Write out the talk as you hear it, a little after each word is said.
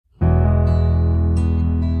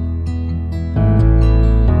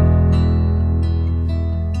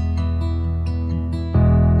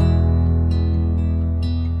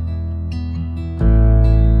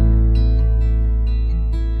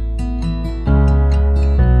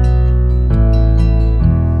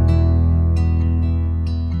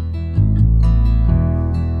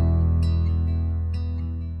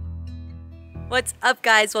What's up,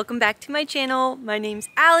 guys? Welcome back to my channel. My name's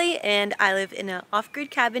Allie and I live in an off-grid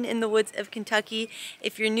cabin in the woods of Kentucky.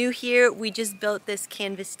 If you're new here, we just built this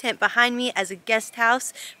canvas tent behind me as a guest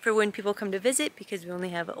house for when people come to visit, because we only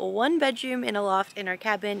have a 1-bedroom and a loft in our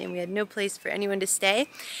cabin and we had no place for anyone to stay.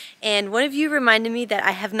 And one of you reminded me that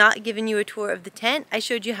I have not given you a tour of the tent. I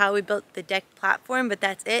showed you how we built the deck platform, but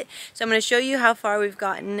that's it. So I'm going to show you how far we've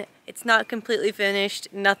gotten. It's not completely finished.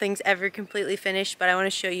 Nothing's ever completely finished, but I want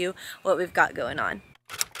to show you what we've got going on.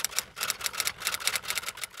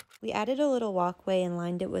 We added a little walkway and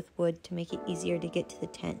lined it with wood to make it easier to get to the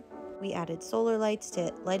tent. We added solar lights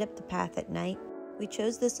to light up the path at night. We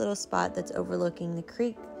chose this little spot that's overlooking the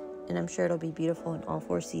creek, and I'm sure it'll be beautiful in all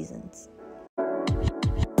 4 seasons.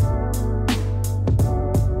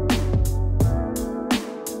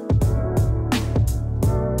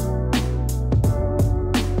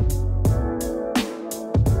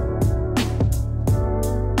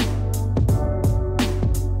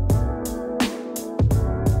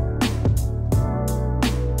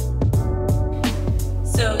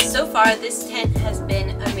 So far this tent has been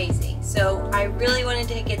amazing. So I really wanted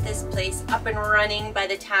to get this place up and running by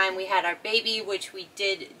the time we had our baby, which we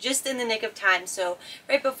did just in the nick of time. So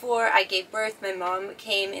right before I gave birth, my mom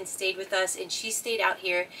came and stayed with us, and she stayed out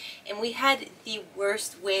here, and we had the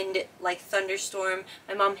worst wind, like thunderstorm.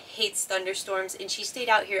 My mom hates thunderstorms, and she stayed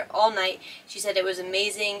out here all night. She said it was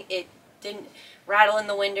amazing. It didn't rattle in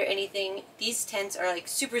the wind or anything. These tents are like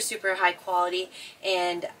super high quality,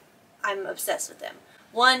 and I'm obsessed with them.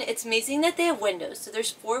 One, it's amazing that they have windows. So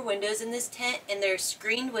there's 4 windows in this tent, and they're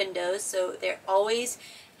screened windows, so they always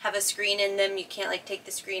have a screen in them. You can't like take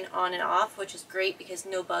the screen on and off, which is great because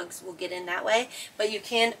no bugs will get in that way. But you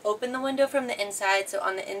can open the window from the inside. So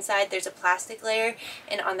on the inside there's a plastic layer,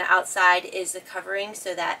 and on the outside is the covering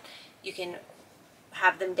so that you can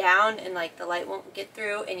have them down and like the light won't get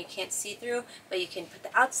through and you can't see through. But you can put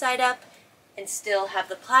the outside up and still have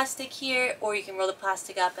the plastic here, or you can roll the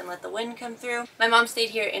plastic up and let the wind come through. My mom stayed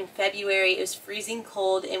here in February. It was freezing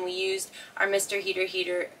cold, and we used our Mr.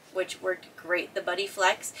 Heater, which worked great, the Buddy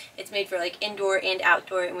Flex. It's made for like indoor and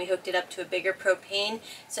outdoor, and we hooked it up to a bigger propane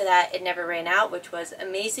so that it never ran out, which was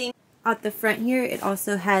amazing. At the front here, it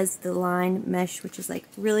also has the line mesh, which is like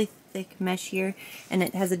really thick mesh here, and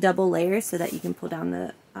it has a double layer so that you can pull down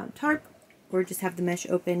the tarp, or just have the mesh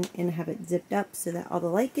open and have it zipped up so that all the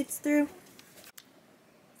light gets through.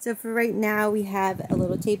 So for right now, we have a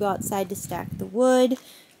little table outside to stack the wood.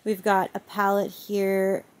 We've got a pallet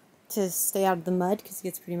here to stay out of the mud because it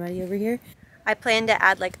gets pretty muddy over here. I plan to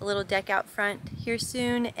add like a little deck out front here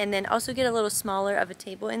soon, and then also get a little smaller of a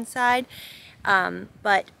table inside.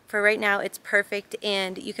 But for right now, it's perfect,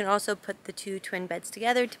 and you can also put the 2 twin beds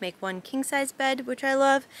together to make 1 king-size bed, which I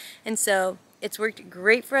love. And so it's worked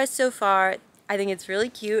great for us so far. I think it's really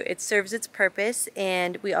cute. It serves its purpose,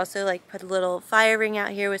 and we also like put a little fire ring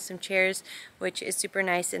out here with some chairs, which is super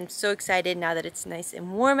nice. And I'm so excited now that it's nice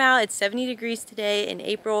and warm out. It's 70 degrees today in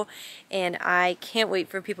April, and I can't wait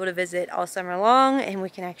for people to visit all summer long, and we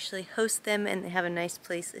can actually host them and have a nice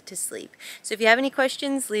place to sleep. So if you have any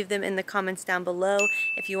questions, leave them in the comments down below.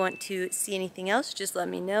 If you want to see anything else, just let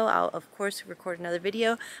me know. I'll of course record another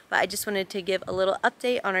video, but I just wanted to give a little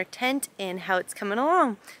update on our tent and how it's coming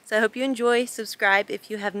along. So I hope you enjoy. Subscribe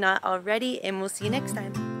if you have not already, and we'll see you next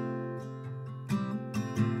time.